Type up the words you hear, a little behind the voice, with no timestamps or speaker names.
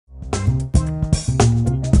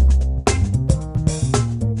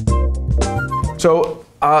So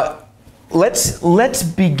let's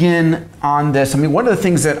begin on this. I mean, one of the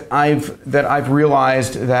things that I've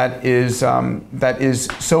realized that is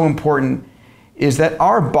so important is that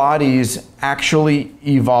our bodies actually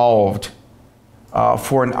evolved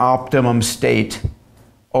for an optimum state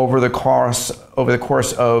over the course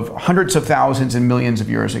of hundreds of thousands and millions of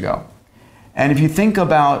years ago. And if you think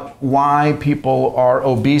about why people are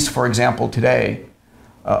obese, for example, today,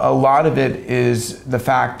 a lot of it is the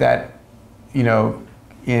fact that, you know,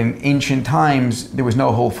 in ancient times, there was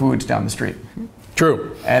no Whole Foods down the street.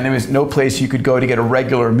 True. And there was no place you could go to get a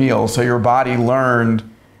regular meal, so your body learned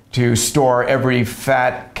to store every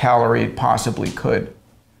fat calorie it possibly could.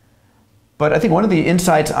 But I think one of the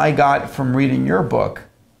insights I got from reading your book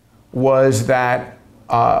was that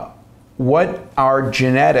what our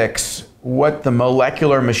genetics, what the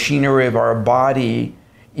molecular machinery of our body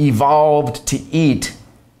evolved to eat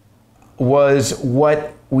was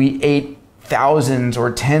what we ate thousands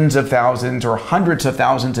or tens of thousands or hundreds of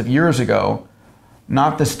thousands of years ago,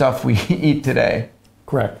 not the stuff we eat today.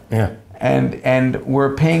 Correct, yeah. And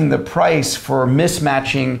we're paying the price for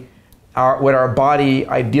mismatching what our body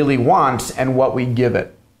ideally wants and what we give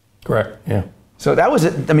it. Correct, yeah. So that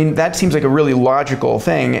was, I mean, that seems like a really logical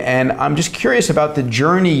thing. And I'm just curious about the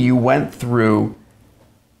journey you went through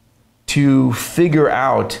to figure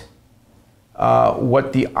out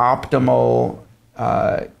what the optimal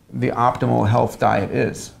health diet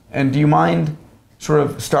is. And do you mind sort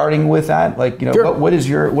of starting with that? Like, you know,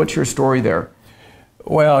 sure. What's your story there?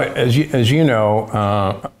 Well, as you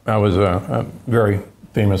know, I was a very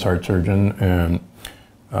famous heart surgeon and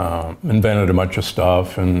invented a bunch of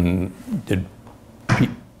stuff and did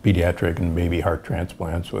pediatric and baby heart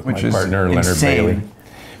transplants with my partner, Leonard Bailey.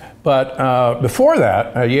 But before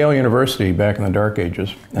that, at Yale University, back in the dark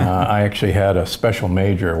ages, I actually had a special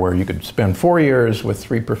major where you could spend 4 years with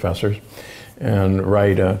 3 professors and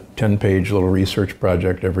write a 10-page little research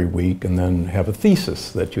project every week and then have a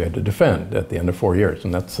thesis that you had to defend at the end of 4 years.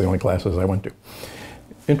 And that's the only classes I went to.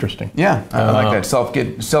 Interesting. Yeah, I like that,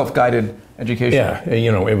 self-guided education. Yeah,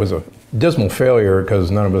 you know, it was a dismal failure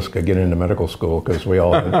because none of us could get into medical school because we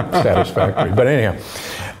all had satisfactory. But anyhow,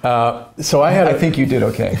 so I think you did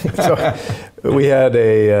okay. So we had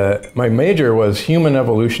my major was human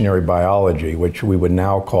evolutionary biology, which we would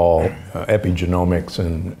now call epigenomics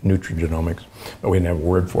and nutrigenomics, but we didn't have a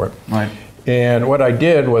word for it. Right. And what I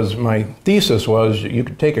did was, my thesis was you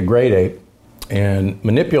could take a great ape and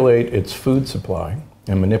manipulate its food supply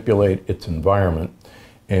and manipulate its environment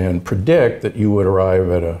and predict that you would arrive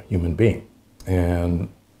at a human being. And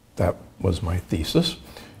that was my thesis.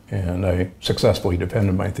 And I successfully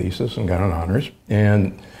defended my thesis and got an honors.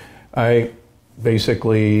 And I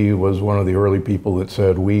basically was one of the early people that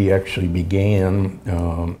said we actually began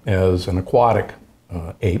as an aquatic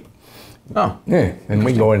ape. Oh. Yeah, and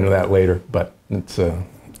we can go into that later, but it's an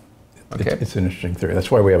interesting theory. That's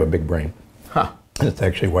why we have a big brain. Huh. That's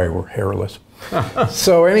actually why we're hairless.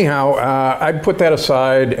 So anyhow, I put that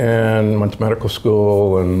aside and went to medical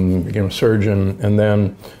school and became a surgeon. And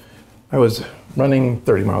then I was running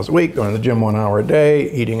 30 miles a week, going to the gym 1 hour a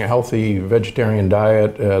day, eating a healthy vegetarian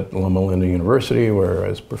diet at Loma Linda University, where I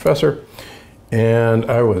was a professor. And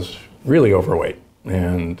I was really overweight.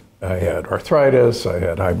 And I had arthritis, I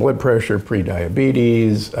had high blood pressure,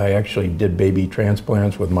 pre-diabetes. I actually did baby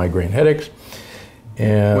transplants with migraine headaches.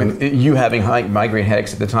 And with you having high migraine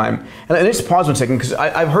headaches at the time. And let's pause 1 second, because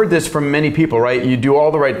I've heard this from many people, right? You do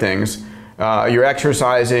all the right things. You're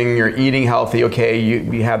exercising, you're eating healthy. Okay,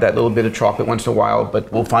 you have that little bit of chocolate once in a while,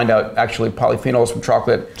 but we'll find out actually polyphenols from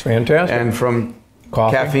chocolate. It's fantastic. And from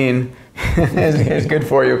coffee. Caffeine is good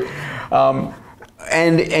for you.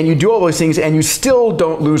 And you do all those things and you still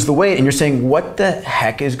don't lose the weight. And you're saying, what the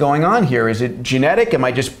heck is going on here? Is it genetic? Am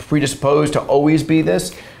I just predisposed to always be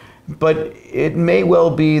this? But it may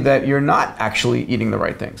well be that you're not actually eating the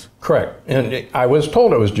right things. Correct. And I was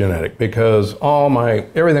told it was genetic because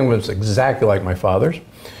everything was exactly like my father's.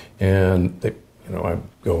 And they, I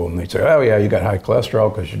go and they say, oh yeah, you got high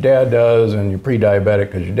cholesterol because your dad does, and you're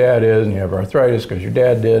pre-diabetic because your dad is, and you have arthritis because your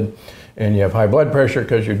dad did, and you have high blood pressure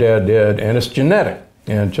because your dad did, and it's genetic.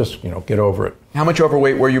 And just, get over it. How much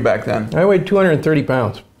overweight were you back then? I weighed 230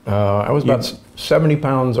 pounds. I was about 70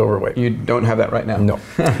 pounds overweight. You don't have that right now? No.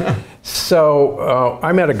 So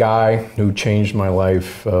I met a guy who changed my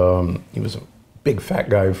life. He was a big fat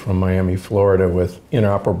guy from Miami, Florida with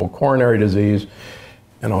inoperable coronary disease.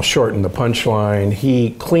 And I'll shorten the punchline.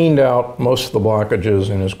 He cleaned out most of the blockages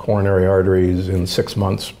in his coronary arteries in 6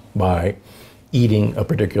 months by eating a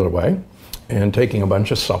particular way and taking a bunch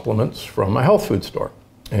of supplements from a health food store.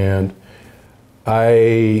 And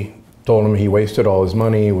I told him he wasted all his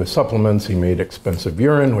money with supplements. He made expensive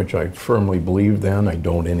urine, which I firmly believed then. I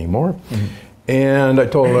don't anymore. And I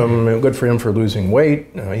told him, good for him for losing weight.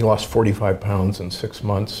 He lost 45 pounds in 6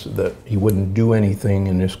 months, that he wouldn't do anything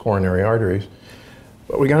in his coronary arteries.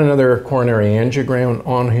 But we got another coronary angiogram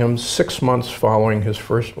on him 6 months following his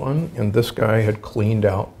first one, and this guy had cleaned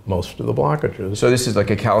out most of the blockages. So this is like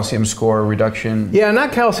a calcium score reduction? Yeah,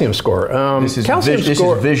 not calcium score. This is calcium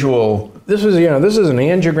score, is visual. This is an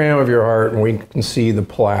angiogram of your heart, and we can see the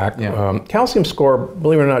plaque. Yeah. Calcium score,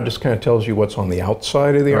 believe it or not, just kind of tells you what's on the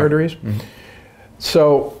outside of the arteries.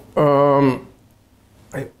 So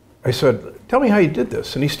I said, tell me how you did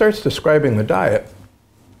this. And he starts describing the diet.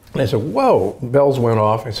 And I said, whoa, bells went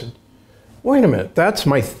off. I said, wait a minute, that's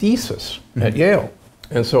my thesis at Yale.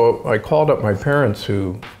 And so I called up my parents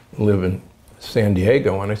who live in San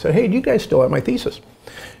Diego, and I said, hey, do you guys still have my thesis?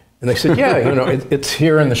 And they said, yeah, it's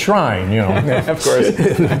here in the shrine, Of course.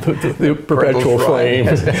 the perpetual flame.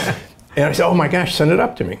 And I said, oh my gosh, send it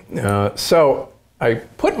up to me. So I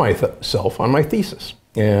put myself on my thesis.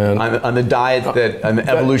 And on the diet on the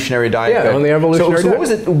evolutionary diet. Yeah, on the evolutionary diet. So what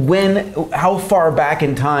was it, how far back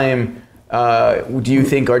in time do you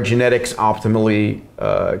think our genetics optimally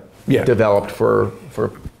developed for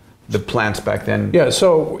the plants back then? Yeah,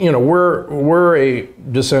 so, we're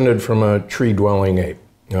descended from a tree-dwelling ape.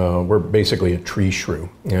 We're basically a tree shrew,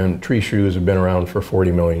 and tree shrews have been around for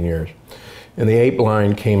 40 million years. And the ape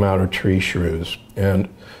line came out of tree shrews. And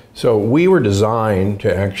so we were designed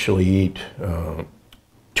to actually eat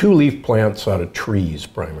two-leaf plants out of trees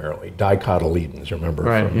primarily, dicotyledons, remember?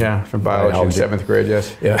 Right, from biology in 7th grade,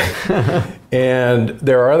 yes. Yeah. And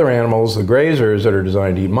there are other animals, the grazers, that are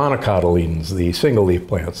designed to eat monocotyledons, the single-leaf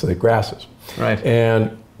plants, the grasses. Right.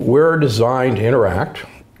 And we're designed to interact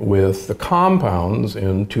with the compounds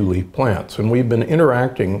in two-leaf plants. And we've been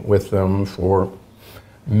interacting with them for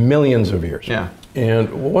millions of years. Yeah.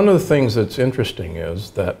 And one of the things that's interesting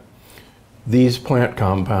is that these plant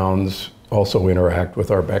compounds also interact with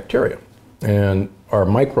our bacteria. And our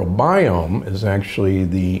microbiome is actually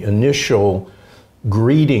the initial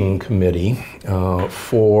greeting committee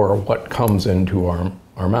for what comes into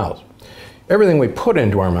our mouths. Everything we put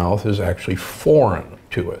into our mouth is actually foreign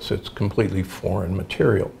to us. It's completely foreign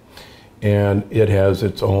material. And it has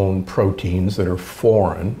its own proteins that are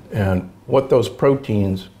foreign, and what those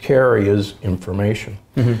proteins carry is information.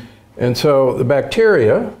 And so the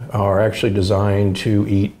bacteria are actually designed to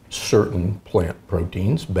eat certain plant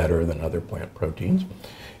proteins better than other plant proteins.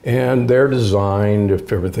 And they're designed,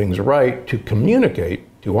 if everything's right, to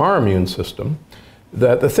communicate to our immune system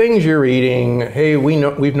that the things you're eating, hey,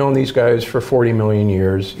 we've known these guys for 40 million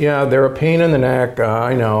years. Yeah, they're a pain in the neck,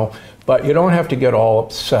 I know, but you don't have to get all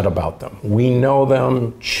upset about them. We know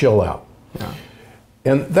them, chill out. Yeah.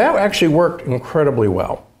 And that actually worked incredibly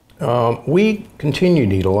well. We continue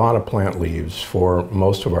to eat a lot of plant leaves for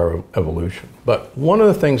most of our evolution. But one of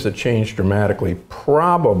the things that changed dramatically,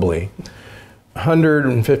 probably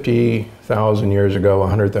 150,000 years ago,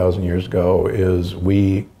 100,000 years ago, is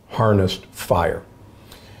we harnessed fire.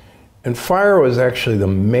 And fire was actually the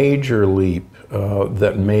major leap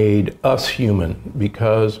that made us human,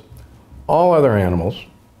 because all other animals,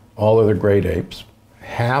 all other great apes,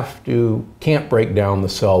 can't break down the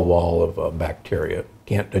cell wall of a bacteria,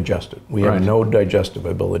 can't digest it. We have no digestive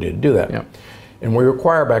ability to do that. Yep. And we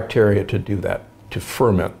require bacteria to do that, to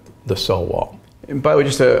ferment the cell wall. And by the way,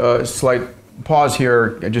 just a slight pause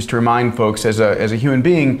here, just to remind folks, as a human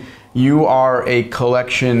being, you are a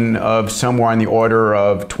collection of somewhere on the order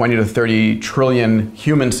of 20 to 30 trillion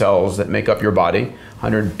human cells that make up your body.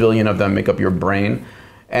 100 billion of them make up your brain.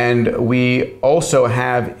 And we also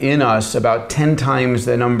have in us about 10 times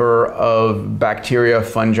the number of bacteria,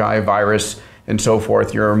 fungi, virus, and so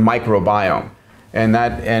forth, your microbiome.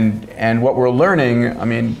 And what we're learning, I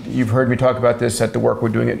mean, you've heard me talk about this at the work we're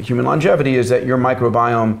doing at Human Longevity, is that your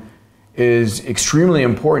microbiome is extremely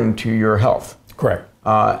important to your health. Correct.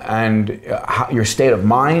 Your state of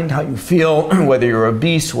mind, how you feel, whether you're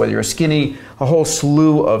obese, whether you're skinny, a whole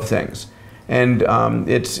slew of things. And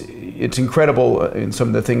it's incredible in some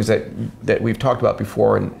of the things that we've talked about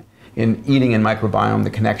before in eating and microbiome, the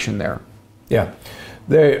connection there. Yeah.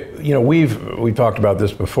 We've talked about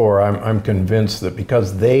this before. I'm convinced that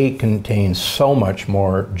because they contain so much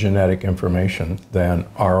more genetic information than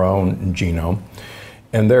our own genome,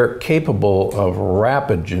 and they're capable of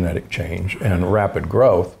rapid genetic change and rapid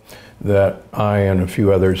growth, that I and a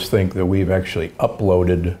few others think that we've actually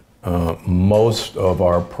uploaded most of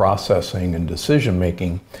our processing and decision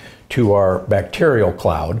making to our bacterial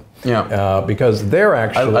cloud. Yeah. Because they're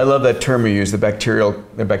actually... I love that term you use, the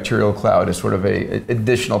bacterial cloud is sort of a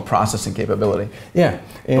additional processing capability. Yeah,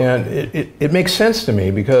 and it makes sense to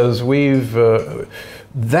me because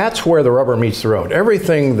that's where the rubber meets the road.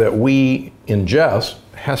 Everything that we ingest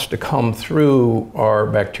has to come through our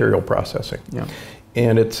bacterial processing. Yeah.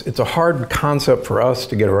 And it's a hard concept for us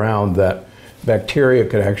to get around that bacteria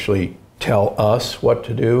could actually tell us what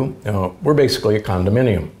to do. We're basically a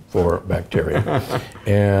condominium for bacteria.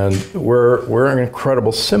 And we're an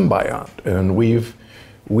incredible symbiont. And we've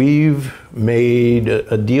made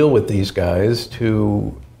a deal with these guys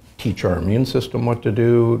to teach our immune system what to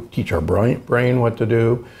do, teach our brain what to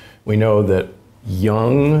do. We know that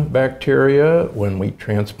young bacteria, when we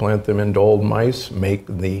transplant them into old mice, make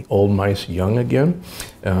the old mice young again.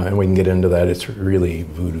 And we can get into that. It's really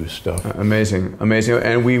voodoo stuff. Amazing, amazing.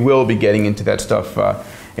 And we will be getting into that stuff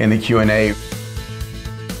in the Q&A.